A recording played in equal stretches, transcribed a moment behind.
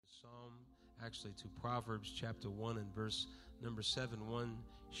actually to Proverbs chapter 1 and verse number 7, one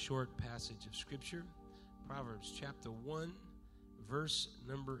short passage of Scripture. Proverbs chapter 1, verse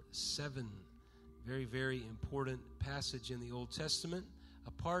number 7. Very, very important passage in the Old Testament,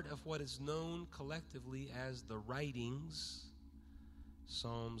 a part of what is known collectively as the writings,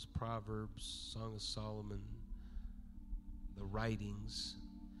 Psalms, Proverbs, Song of Solomon, the writings.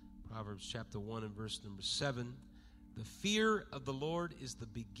 Proverbs chapter 1 and verse number 7. The fear of the Lord is the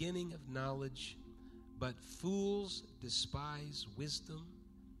beginning of knowledge, but fools despise wisdom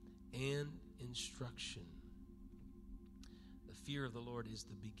and instruction. The fear of the Lord is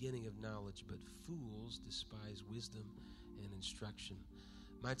the beginning of knowledge, but fools despise wisdom and instruction.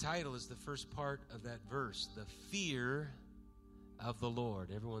 My title is the first part of that verse, the fear of the Lord.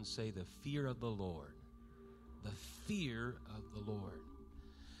 Everyone say, the fear of the Lord. The fear of the Lord.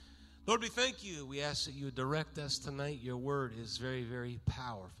 Lord, we thank you. We ask that you would direct us tonight. Your word is very, very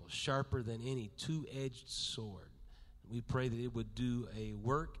powerful, sharper than any two-edged sword. We pray that it would do a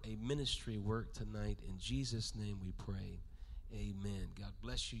work, a ministry work tonight. In Jesus' name we pray. Amen. God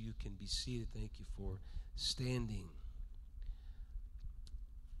bless you. You can be seated. Thank you for standing.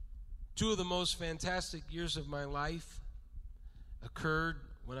 Two of the most fantastic years of my life occurred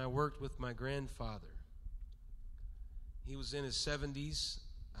when I worked with my grandfather. He was in his 70s.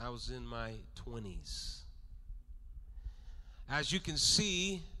 I was in my 20s. As you can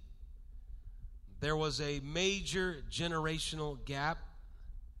see, there was a major generational gap,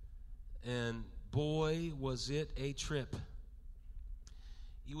 and boy, was it a trip.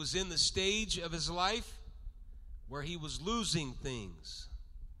 He was in the stage of his life where he was losing things.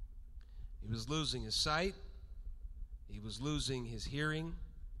 He was losing his sight. He was losing his hearing.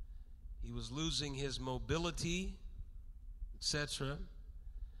 He was losing his mobility, etc.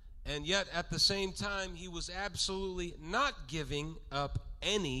 And yet, at the same time, he was absolutely not giving up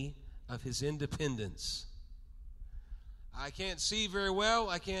any of his independence. I can't see very well.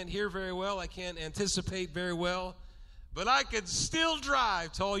 I can't hear very well. I can't anticipate very well. But I could still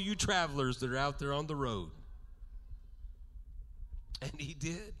drive to all you travelers that are out there on the road. And he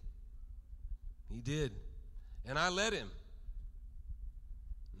did. He did. And I let him.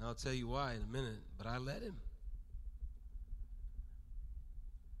 And I'll tell you why in a minute, but I let him.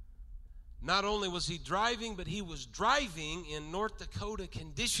 Not only was he driving, but he was driving in North Dakota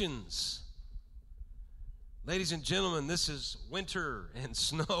conditions. Ladies and gentlemen, this is winter and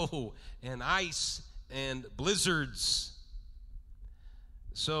snow and ice and blizzards.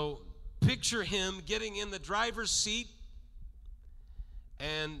 So picture him getting in the driver's seat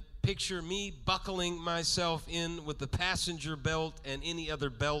and picture me buckling myself in with the passenger belt and any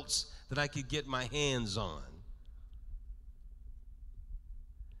other belts that I could get my hands on.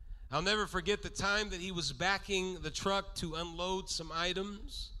 I'll never forget the time that he was backing the truck to unload some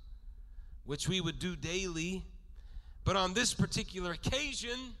items, which we would do daily. But on this particular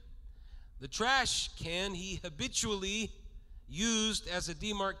occasion, the trash can he habitually used as a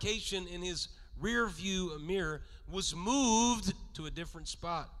demarcation in his rear view mirror was moved to a different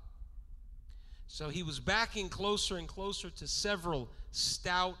spot. So he was backing closer and closer to several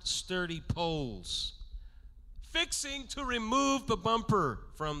stout, sturdy poles, fixing to remove the bumper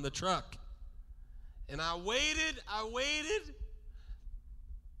from the truck. And I waited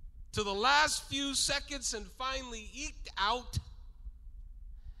to the last few seconds and finally eked out,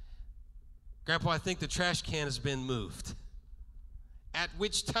 "Grandpa, I think the trash can has been moved." At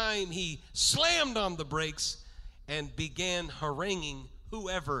which time he slammed on the brakes and began haranguing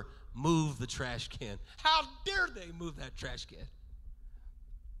whoever moved the trash can. How dare they move that trash can?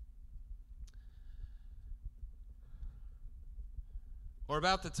 Or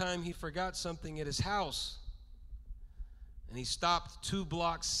about the time he forgot something at his house, and he stopped 2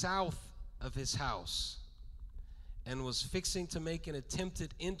 blocks south of his house and was fixing to make an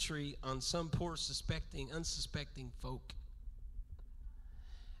attempted entry on some poor unsuspecting folk.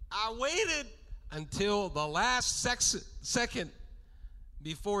 I waited until the last second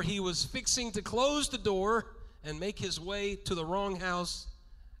before he was fixing to close the door and make his way to the wrong house.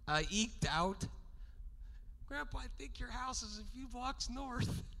 I eked out, "Grandpa, I think your house is a few blocks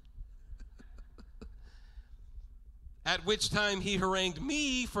north." At which time he harangued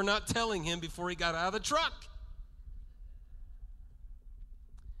me for not telling him before he got out of the truck.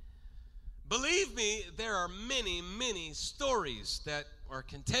 Believe me, there are many, many stories that are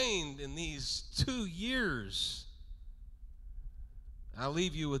contained in these 2 years. I'll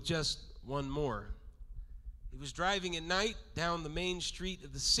leave you with just one more. He was driving at night down the main street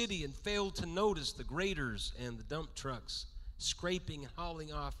of the city and failed to notice the graders and the dump trucks scraping and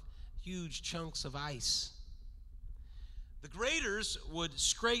hauling off huge chunks of ice. The graders would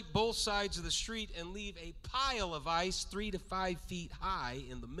scrape both sides of the street and leave a pile of ice 3 to 5 feet high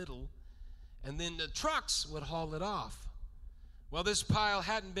in the middle, and then the trucks would haul it off. Well, this pile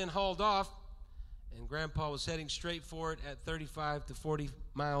hadn't been hauled off, and Grandpa was heading straight for it at 35 to 40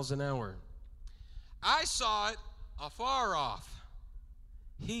 miles an hour. I saw it afar off.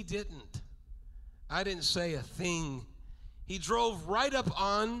 He didn't. I didn't say a thing. He drove right up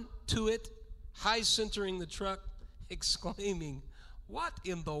on to it, high centering the truck, exclaiming, "What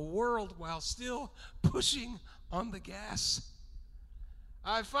in the world?" while still pushing on the gas.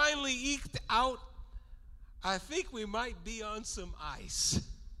 I finally eked out, "I think we might be on some ice."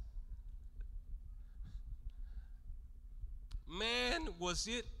 Man, was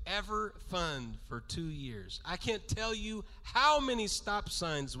it ever fun for 2 years. I can't tell you how many stop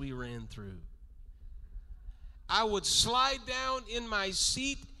signs we ran through. I would slide down in my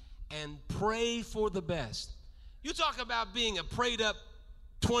seat and pray for the best. You talk about being a prayed up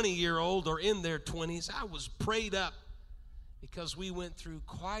 20-year-old or in their 20s. I was prayed up because we went through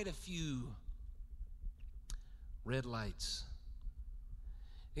quite a few red lights.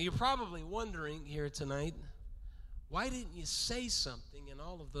 And you're probably wondering here tonight, why didn't you say something in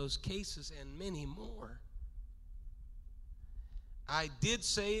all of those cases and many more? I did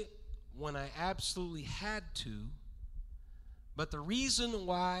say it when I absolutely had to, but the reason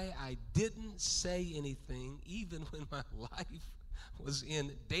why I didn't say anything, even when my life was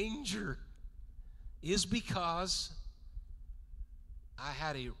in danger, is because I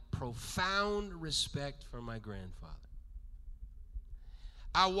had a profound respect for my grandfather.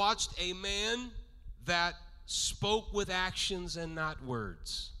 I watched a man that spoke with actions and not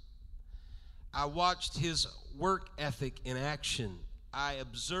words. I watched his work ethic in action. I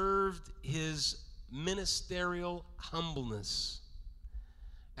observed his ministerial humbleness.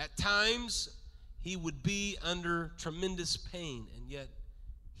 At times, he would be under tremendous pain, and yet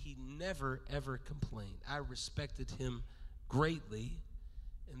he never, ever complained. I respected him greatly,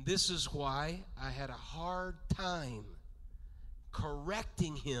 and this is why I had a hard time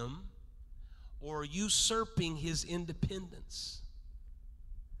correcting him or usurping his independence.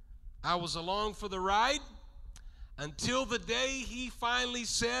 I was along for the ride until the day he finally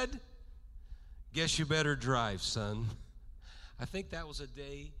said, "Guess you better drive, son." I think that was a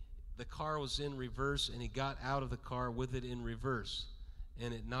day the car was in reverse, and he got out of the car with it in reverse,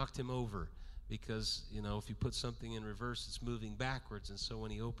 and it knocked him over because, if you put something in reverse, it's moving backwards, and so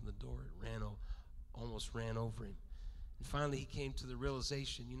when he opened the door, it almost ran over him. And finally, he came to the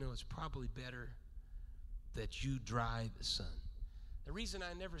realization, it's probably better that you drive, son. The reason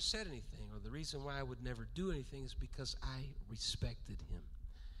I never said anything, or the reason why I would never do anything, is because I respected him.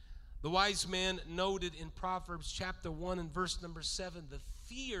 The wise man noted in Proverbs chapter 1 and verse number 7, the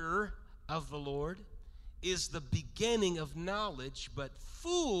fear of the Lord is the beginning of knowledge, but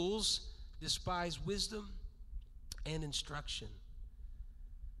fools despise wisdom and instruction.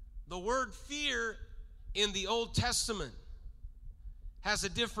 The word fear in the Old Testament has a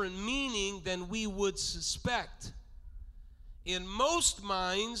different meaning than we would suspect. In most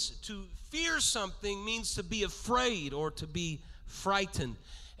minds, to fear something means to be afraid or to be frightened.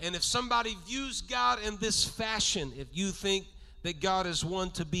 And if somebody views God in this fashion, if you think that God is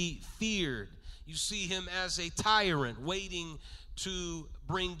one to be feared, you see him as a tyrant waiting to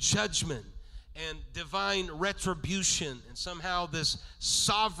bring judgment and divine retribution, and somehow this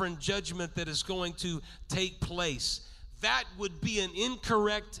sovereign judgment that is going to take place. That would be an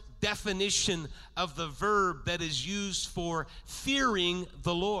incorrect definition of the verb that is used for fearing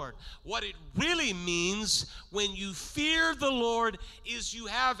the Lord. What it really means when you fear the Lord is you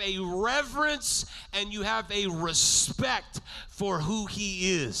have a reverence and you have a respect for who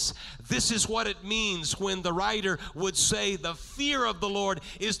he is. This is what it means when the writer would say the fear of the Lord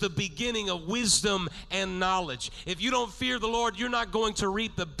is the beginning of wisdom and knowledge. If you don't fear the Lord, you're not going to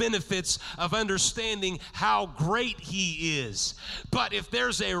reap the benefits of understanding how great he is. But if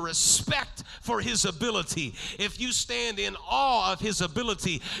there's a respect for his ability, if you stand in awe of his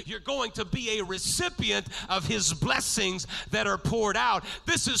ability, you're going to be a recipient of his blessings that are poured out.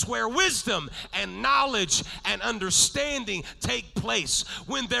 This is where wisdom and knowledge and understanding take place,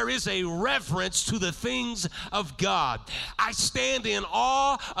 when there is a reverence to the things of God. I stand in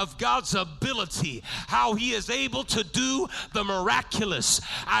awe of God's ability, how he is able to do the miraculous.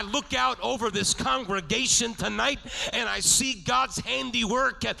 I look out over this congregation tonight and I see God's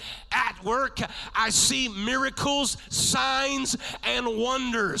handiwork at work. I see miracles, signs, and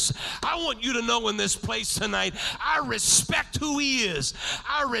wonders. I want you to know in this place tonight, I respect who he is.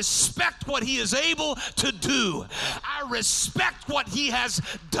 I respect what he is able to do. I respect what he has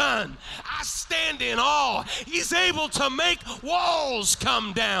done. I stand in awe. He's able to make walls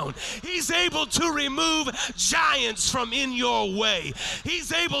come down. He's able to remove giants from in your way.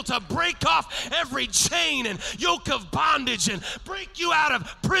 He's able to break off every chain and yoke of bondage and break you out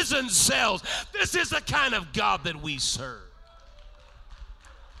of prison cells. This is the kind of God that we serve.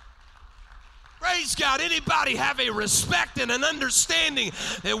 Praise God. Anybody have a respect and an understanding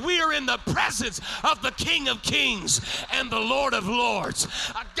that we are in the presence of the King of Kings and the Lord of Lords?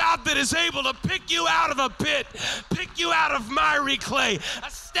 A God that is able to pick you out of a pit, pick you out of miry clay,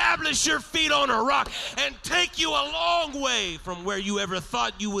 establish your feet on a rock, and take you a long way from where you ever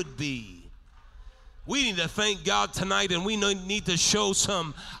thought you would be. We need to thank God tonight, and we need to show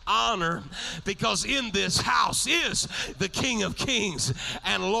some honor, because in this house is the King of Kings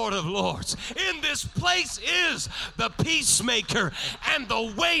and Lord of Lords. In this place is the peacemaker and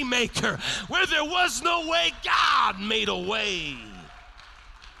the way maker. Where there was no way, God made a way.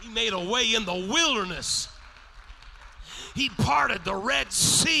 He made a way in the wilderness. He parted the Red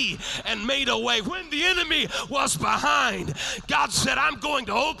Sea and made a way. When the enemy was behind, God said, I'm going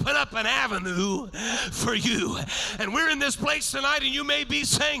to open up an avenue for you. And we're in this place tonight, and you may be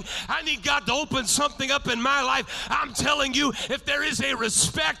saying, I need God to open something up in my life. I'm telling you, if there is a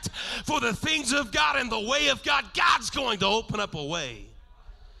respect for the things of God and the way of God, God's going to open up a way.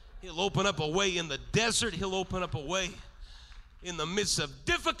 He'll open up a way in the desert. He'll open up a way in the midst of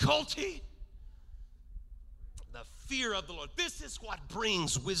difficulty. Fear of the Lord. This is what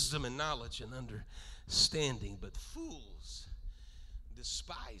brings wisdom and knowledge and understanding, but fools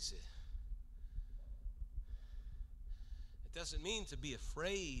despise it. It doesn't mean to be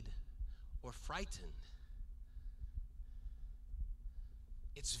afraid or frightened.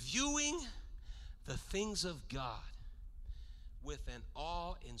 It's viewing the things of God with an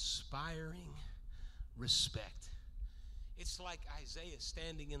awe-inspiring respect. It's like Isaiah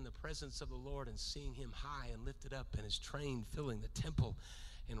standing in the presence of the Lord and seeing him high and lifted up and his train filling the temple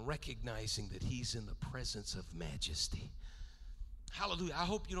and recognizing that he's in the presence of majesty. Hallelujah. I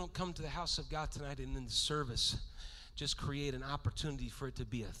hope you don't come to the house of God tonight and in the service just create an opportunity for it to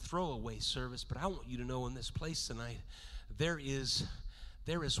be a throwaway service, but I want you to know in this place tonight there is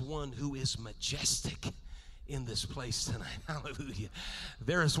one who is majestic in this place tonight. Hallelujah.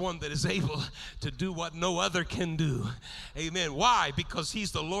 There is one that is able to do what no other can do. Amen. Why? Because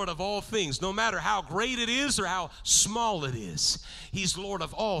he's the Lord of all things. No matter how great it is or how small it is, he's Lord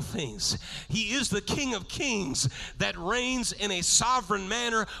of all things. He is the King of Kings that reigns in a sovereign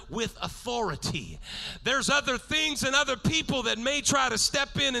manner with authority. There's other things and other people that may try to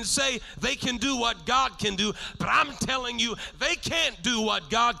step in and say they can do what God can do, but I'm telling you, they can't do what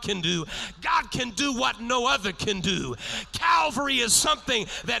God can do. God can do what no other can do. Calvary is something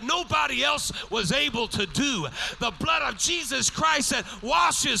that nobody else was able to do. The blood of Jesus Christ that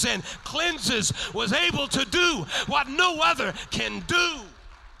washes and cleanses was able to do what no other can do.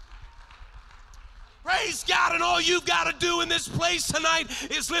 Praise God, and all you've got to do in this place tonight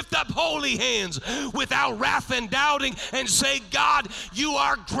is lift up holy hands without wrath and doubting and say, God, you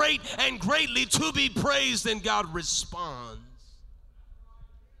are great and greatly to be praised, and God responds.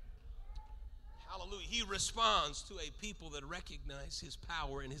 He responds to a people that recognize his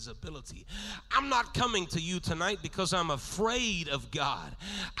power and his ability. I'm not coming to you tonight because I'm afraid of God.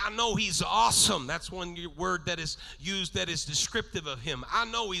 I know he's awesome. That's one word that is used that is descriptive of him. I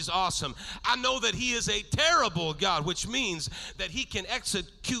know he's awesome. I know that he is a terrible God, which means that he can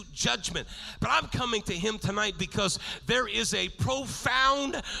execute judgment. But I'm coming to him tonight because there is a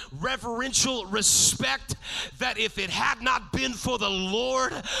profound reverential respect that if it had not been for the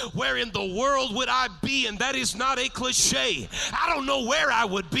Lord, where in the world would I be? And that is not a cliche. I don't know where I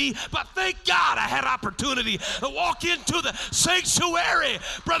would be, but thank God I had opportunity to walk into the sanctuary,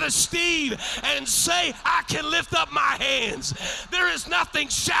 Brother Steve, and say, I can lift up my hands. There is nothing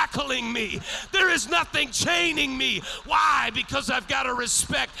shackling me. There is nothing chaining me. Why? Because I've got a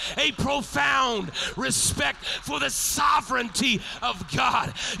respect, a profound respect for the sovereignty of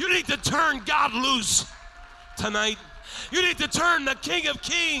God. You need to turn God loose tonight. You need to turn the King of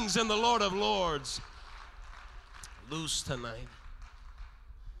Kings and the Lord of Lords loose tonight.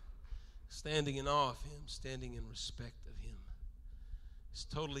 Standing in awe of him, standing in respect of him. This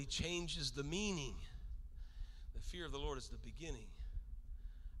totally changes the meaning. The fear of the Lord is the beginning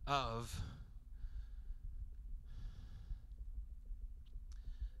of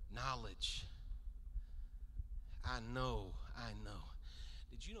knowledge. I know.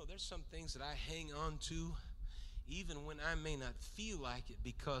 Did you know there's some things that I hang on to even when I may not feel like it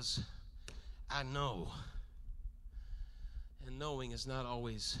because I know. And knowing is not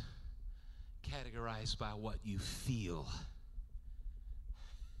always categorized by what you feel.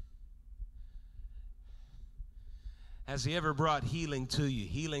 Has he ever brought healing to you?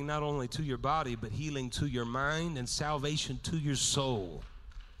 Healing not only to your body, but healing to your mind and salvation to your soul.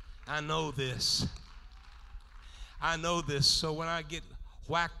 I know this. I know this. So when I get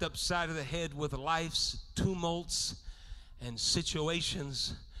whacked upside of the head with life's tumults and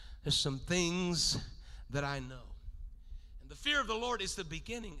situations, there's some things that I know. And the fear of the Lord is the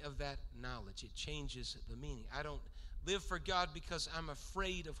beginning of that knowledge. It changes the meaning. I don't live for God because I'm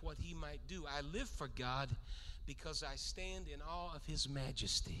afraid of what he might do. I live for God because I stand in awe of his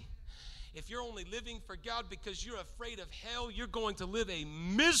majesty. If you're only living for God because you're afraid of hell, you're going to live a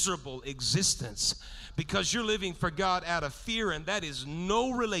miserable existence because you're living for God out of fear, and that is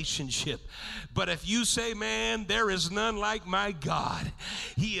no relationship. But if you say, man, there is none like my God.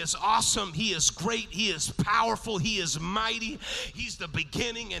 He is awesome. He is great. He is powerful. He is mighty. He's the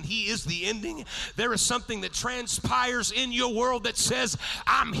beginning and he is the ending. There is something that transpires in your world that says,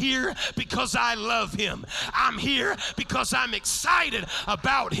 I'm here because I love him. I'm here because I'm excited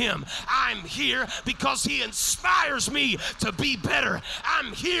about him. I'm here because he inspires me to be better.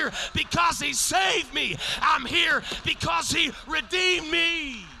 I'm here because he saved me. I'm here because he redeemed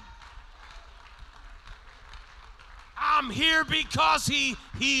me. I'm here because he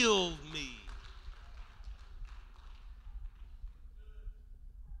healed me.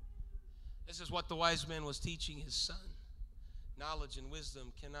 This is what the wise man was teaching his son. Knowledge and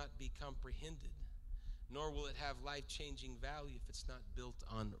wisdom cannot be comprehended, nor will it have life-changing value if it's not built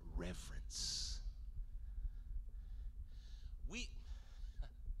on reverence.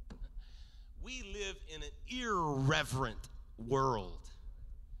 We live in an irreverent world.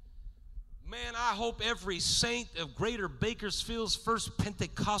 Man, I hope every saint of Greater Bakersfield's First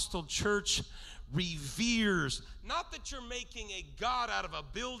Pentecostal Church reveres, not that you're making a God out of a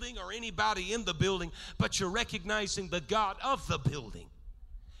building or anybody in the building, but you're recognizing the God of the building.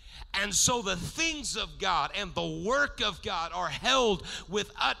 And so the things of God and the work of God are held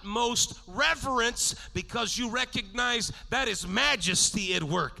with utmost reverence because you recognize that is majesty at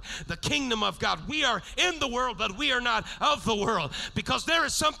work. The kingdom of God. We are in the world, but we are not of the world because there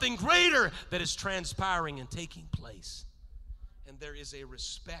is something greater that is transpiring and taking place. And there is a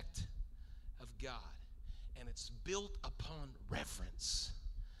respect of God, and it's built upon reverence.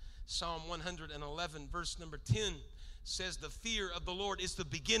 Psalm 111, verse number 10 says, the fear of the Lord is the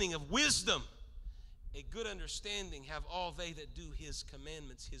beginning of wisdom. A good understanding have all they that do his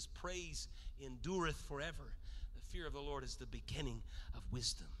commandments. His praise endureth forever. The fear of the Lord is the beginning of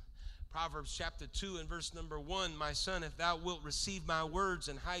wisdom. Proverbs chapter 2 and verse number 1, my son, if thou wilt receive my words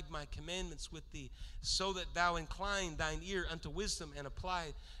and hide my commandments with thee, so that thou incline thine ear unto wisdom and apply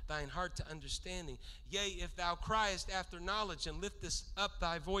thine heart to understanding. Yea, if thou criest after knowledge and liftest up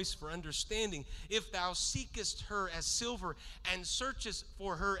thy voice for understanding, if thou seekest her as silver and searchest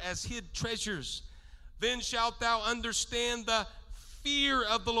for her as hid treasures, then shalt thou understand the fear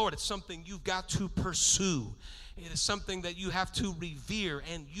of the Lord. It's something you've got to pursue. It is something that you have to revere,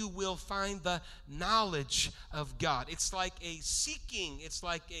 and you will find the knowledge of God. It's like a seeking. It's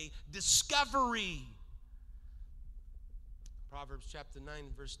like a discovery. Proverbs chapter 9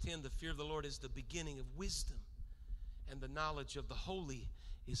 and verse 10, the fear of the Lord is the beginning of wisdom, and the knowledge of the holy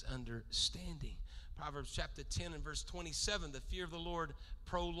is understanding. Proverbs chapter 10 and verse 27, the fear of the Lord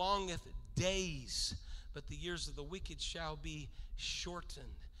prolongeth days, but the years of the wicked shall be shortened.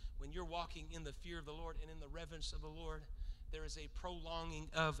 When you're walking in the fear of the Lord and in the reverence of the Lord, there is a prolonging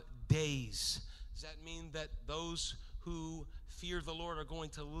of days. Does that mean that those who fear the Lord are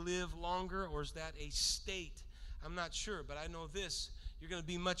going to live longer, or is that a state? I'm not sure, but I know this. You're going to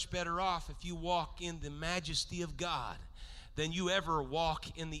be much better off if you walk in the majesty of God than you ever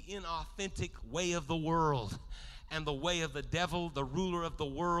walk in the inauthentic way of the world and the way of the devil, the ruler of the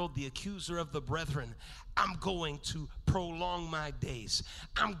world, the accuser of the brethren. I'm going to prolong my days.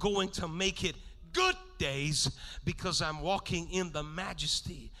 I'm going to make it good days because I'm walking in the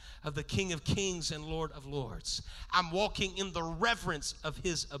majesty of the King of Kings and Lord of Lords. I'm walking in the reverence of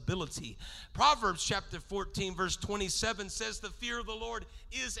his ability. Proverbs chapter 14 verse 27 says, the fear of the Lord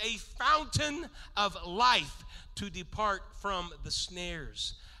is a fountain of life to depart from the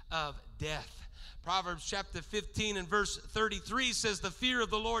snares of death. Proverbs chapter 15 and verse 33 says, the fear of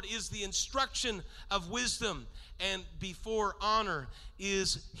the Lord is the instruction of wisdom, and before honor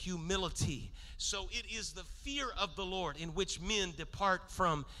is humility. So it is the fear of the Lord in which men depart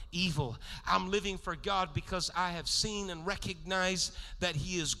from evil. I'm living for God because I have seen and recognized that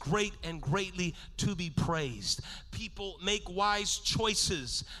he is great and greatly to be praised. People make wise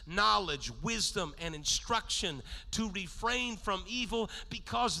choices, knowledge, wisdom, and instruction to refrain from evil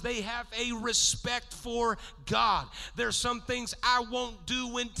because they have a respect for God. There's some things I won't do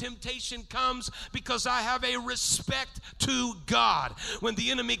when temptation comes because I have a respect to God. When the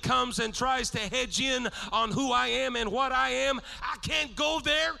enemy comes and tries to hedge in on who I am and what I am, I can't go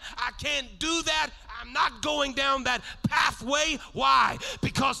there. I can't do that. I'm not going down that pathway. Why?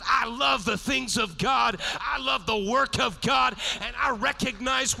 Because I love the things of God. I love the work of God, and I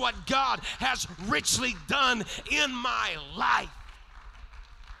recognize what God has richly done in my life.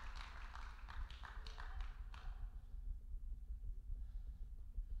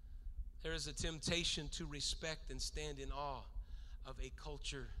 There is a temptation to respect and stand in awe of a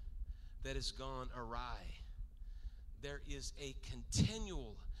culture that has gone awry. There is a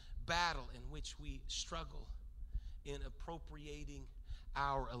continual battle in which we struggle in appropriating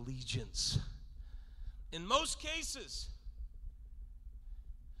our allegiance. In most cases,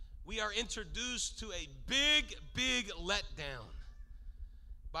 we are introduced to a big letdown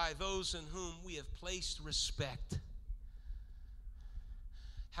by those in whom we have placed respect.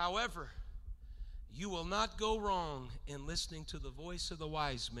 However, you will not go wrong in listening to the voice of the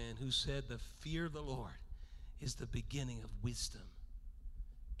wise man who said, the fear of the Lord is the beginning of wisdom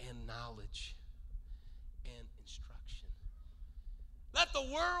and knowledge and instruction. Let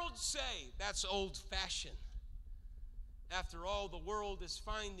the world say that's old-fashioned. After all, the world is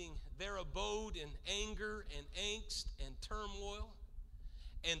finding their abode in anger and angst and turmoil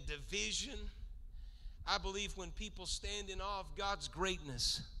and division. I believe when people stand in awe of God's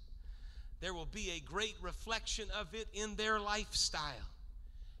greatness, there will be a great reflection of it in their lifestyle.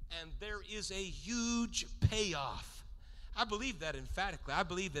 And there is a huge payoff. I believe that emphatically. I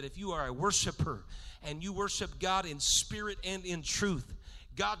believe that if you are a worshiper and you worship God in spirit and in truth,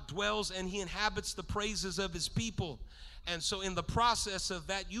 God dwells and He inhabits the praises of His people. And so in the process of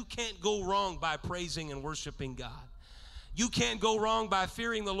that, you can't go wrong by praising and worshiping God. You can't go wrong by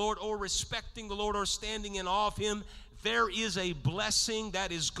fearing the Lord or respecting the Lord or standing in awe of Him. There is a blessing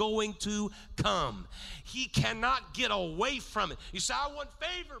that is going to come. He cannot get away from it. You say, I want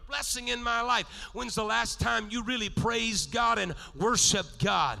favor, blessing in my life. When's the last time you really praised God and worshiped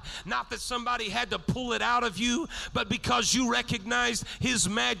God? Not that somebody had to pull it out of you, but because you recognized His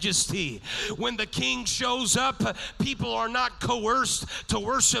majesty. When the King shows up, people are not coerced to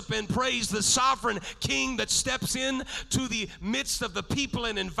worship and praise the sovereign King that steps in to the midst of the people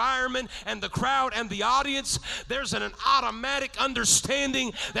and environment and the crowd and the audience. There's an automatic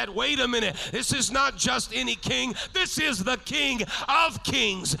understanding that, wait a minute, this is not just any king. This is the King of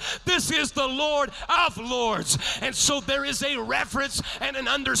kings. This is the Lord of lords. And so there is a reverence and an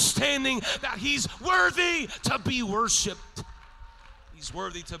understanding that He's worthy to be worshiped. He's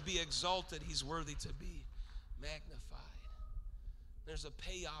worthy to be exalted. He's worthy to be magnified. There's a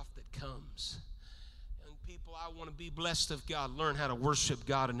payoff that comes. Young people, I want to be blessed of God. Learn how to worship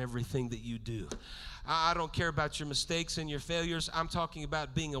God in everything that you do. I don't care about your mistakes and your failures. I'm talking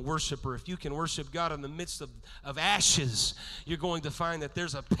about being a worshiper. If you can worship God in the midst of ashes, you're going to find that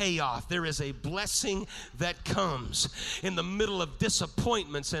there's a payoff. There is a blessing that comes in the middle of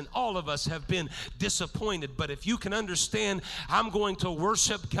disappointments, and all of us have been disappointed. But if you can understand, I'm going to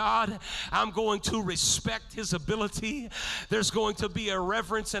worship God, I'm going to respect His ability, there's going to be a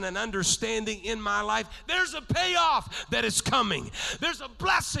reverence and an understanding in my life. There's a payoff that is coming. There's a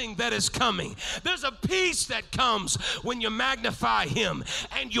blessing that is coming. There's a peace that comes when you magnify Him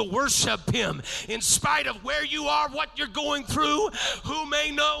and you worship Him. In spite of where you are, what you're going through, who may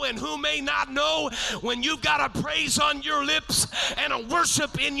know and who may not know, when you've got a praise on your lips and a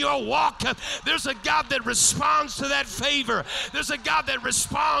worship in your walk, there's a God that responds to that favor. There's a God that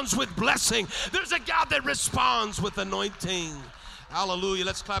responds with blessing. There's a God that responds with anointing. Hallelujah.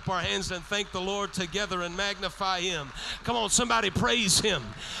 Let's clap our hands and thank the Lord together and magnify Him. Come on, somebody praise Him.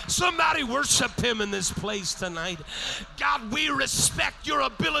 Somebody worship Him in this place tonight. God, we respect your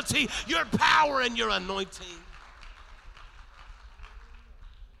ability, your power, and your anointing.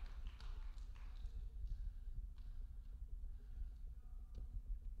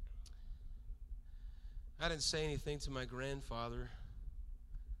 I didn't say anything to my grandfather,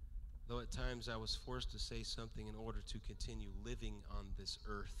 though at times I was forced to say something in order to continue living on this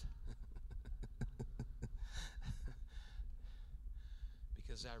earth.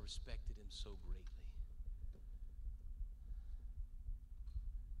 Because I respected him so greatly.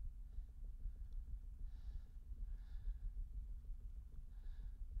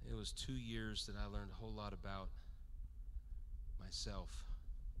 It was 2 years that I learned a whole lot about myself.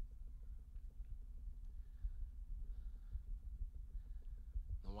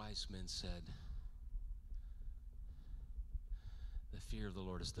 The wise men said, the fear of the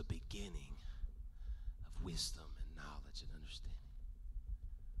Lord is the beginning of wisdom and knowledge and understanding.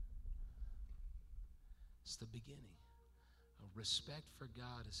 It's the beginning. A respect for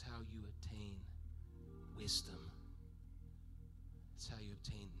God is how you attain wisdom. It's how you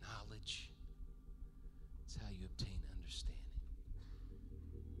obtain knowledge. It's how you obtain understanding.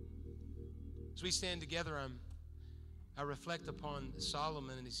 As we stand together, I reflect upon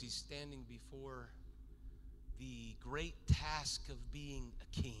Solomon as he's standing before the great task of being a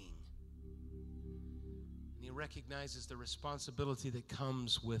king. And he recognizes the responsibility that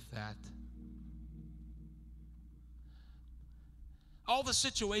comes with that. All the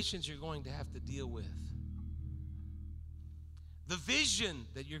situations you're going to have to deal with. The vision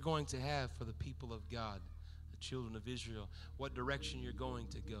that you're going to have for the people of God, the children of Israel, what direction you're going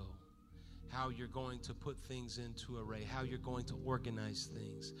to go, how you're going to put things into array, how you're going to organize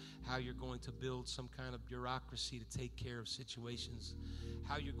things, how you're going to build some kind of bureaucracy to take care of situations,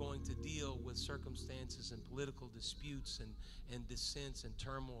 how you're going to deal with circumstances and political disputes and dissents and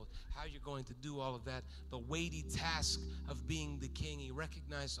turmoil, how you're going to do all of that, the weighty task of being the king. He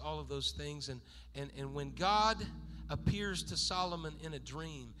recognized all of those things. And when God appears to Solomon in a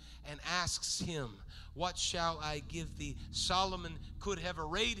dream and asks him, "What shall I give thee?" Solomon could have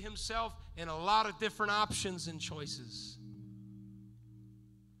arrayed himself in a lot of different options and choices.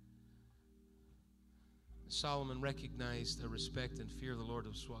 Solomon recognized the respect and fear of the Lord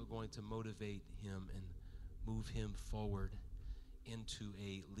was going to motivate him and move him forward into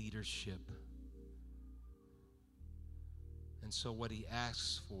a leadership. And so what he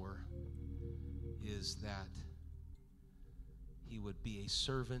asks for is that he would be a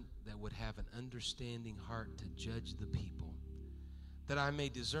servant that would have an understanding heart to judge the people, that I may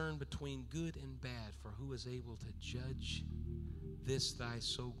discern between good and bad, for who is able to judge this thy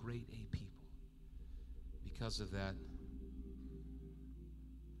so great a people? Because of that,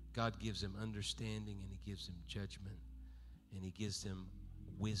 God gives him understanding, and he gives him judgment, and he gives him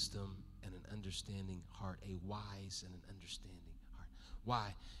wisdom and an understanding heart, a wise and an understanding heart.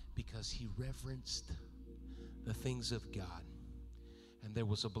 Why? Because he reverenced the things of God. And there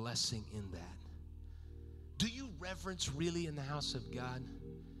was a blessing in that. Do you reverence really in the house of God?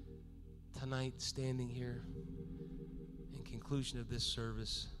 Tonight, standing here, in conclusion of this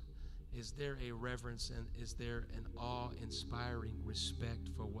service, is there a reverence and is there an awe-inspiring respect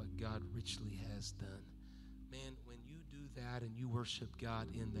for what God richly has done? Man, when you do that and you worship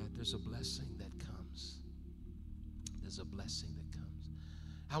God in that, there's a blessing that comes. There's a blessing that comes.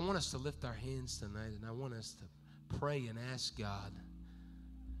 I want us to lift our hands tonight, and I want us to pray and ask God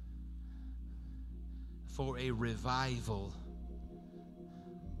for a revival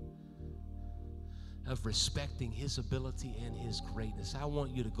of respecting his ability and his greatness. I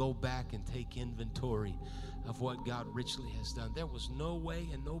want you to go back and take inventory of what God richly has done. There was no way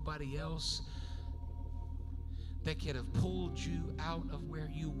and nobody else that could have pulled you out of where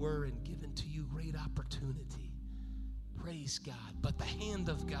you were and given to you great opportunity. Praise God. But the hand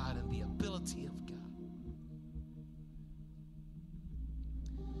of God and the ability of God.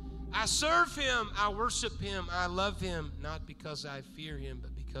 I serve him, I worship him, I love him, not because I fear him,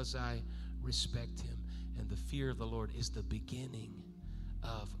 but because I respect him. And the fear of the Lord is the beginning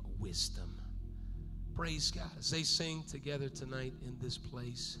of wisdom. Praise God. As they sing together tonight in this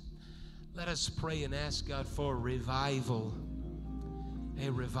place, let us pray and ask God for a revival. A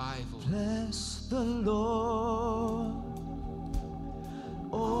revival. Bless the Lord,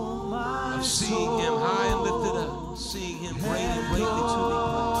 oh my of seeing him high and lifted up, seeing him great and greatly to be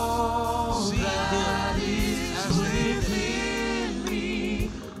praised, seeing him as within me.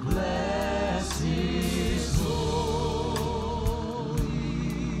 Bless his holy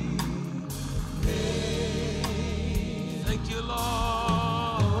name. Thank you, Lord.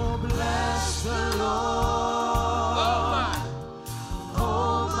 Oh, bless the Lord.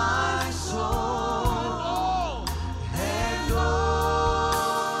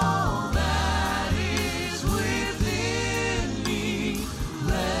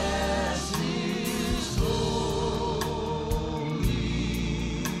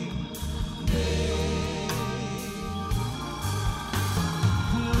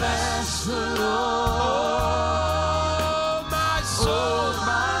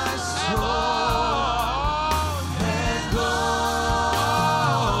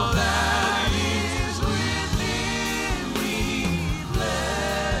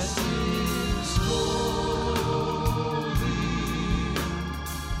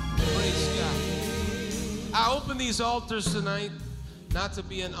 These altars tonight, not to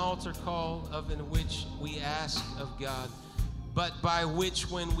be an altar call in which we ask of God, but by which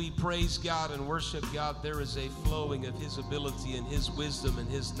when we praise God and worship God, there is a flowing of His ability and His wisdom and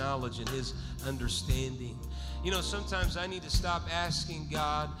His knowledge and His understanding. You know, sometimes I need to stop asking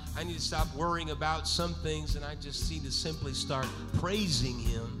God. I need to stop worrying about some things, and I just need to simply start praising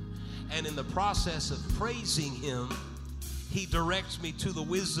Him. And in the process of praising Him, He directs me to the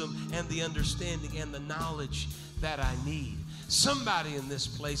wisdom and the understanding and the knowledge that I need. Somebody in this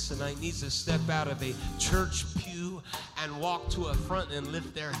place tonight needs to step out of a church pew and walk to a front and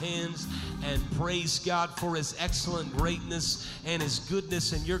lift their hands and praise God for His excellent greatness and His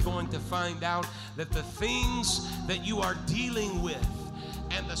goodness. And you're going to find out that the things that you are dealing with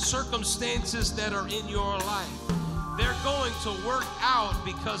and the circumstances that are in your life, they're going to work out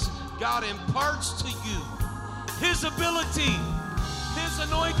because God imparts to you His ability, His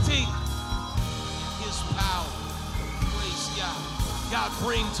anointing, His power. God,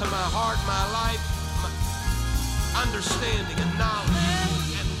 bring to my heart, my life, my understanding and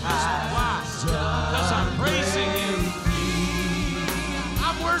knowledge and wisdom. Why? Because I'm praising Him.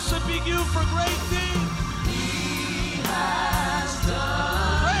 I'm worshiping You for great things. Praise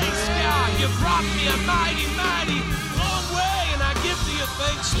God. You brought me a mighty, mighty long way, and I give to You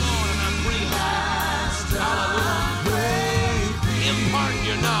thanks, Lord, and I praise You. Hallelujah. Impart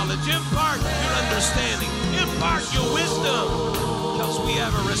Your knowledge, impart Your understanding, impart Your wisdom. Because we have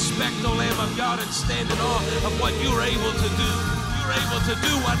a respect, O Lamb of God, and stand in awe of what You're able to do. You're able to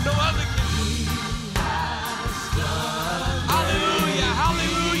do what no other can do. Hallelujah,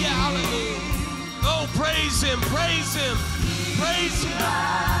 hallelujah, hallelujah. Oh, praise Him, praise Him, praise Him.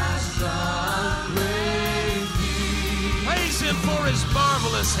 Praise Him for His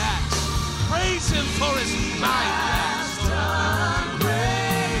marvelous acts. Praise Him for His mighty acts.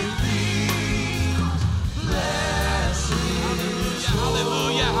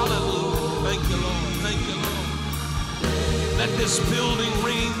 Hallelujah, hallelujah. Thank You, Lord. Thank You, Lord. Let this building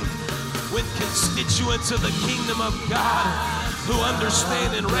ring with constituents of the kingdom of God who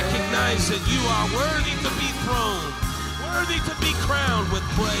understand and recognize that You are worthy to be throned, worthy to be crowned with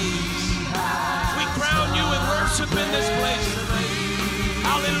praise. We crown You with worship in this place tonight.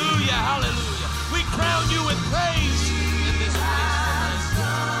 Hallelujah, hallelujah. We crown You with praise in this place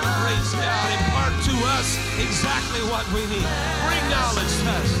tonight. Praise God. Impart to us exactly what we need. Bring knowledge to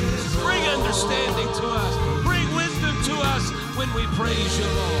us. Bring understanding to us. Bring wisdom to us when we praise You,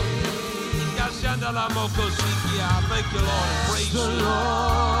 Lord. Thank You, Lord, and praise You. I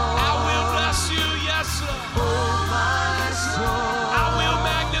will bless You, yes, Lord. I will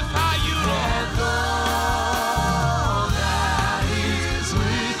magnify You, Lord.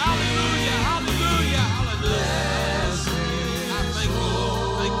 Hallelujah, hallelujah, hallelujah. I thank You,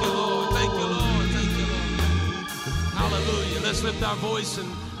 Lord. Thank You, Lord. Thank You, Lord. Thank You, Lord. Hallelujah. Let's lift our voice and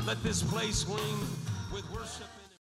let this place ring with worship.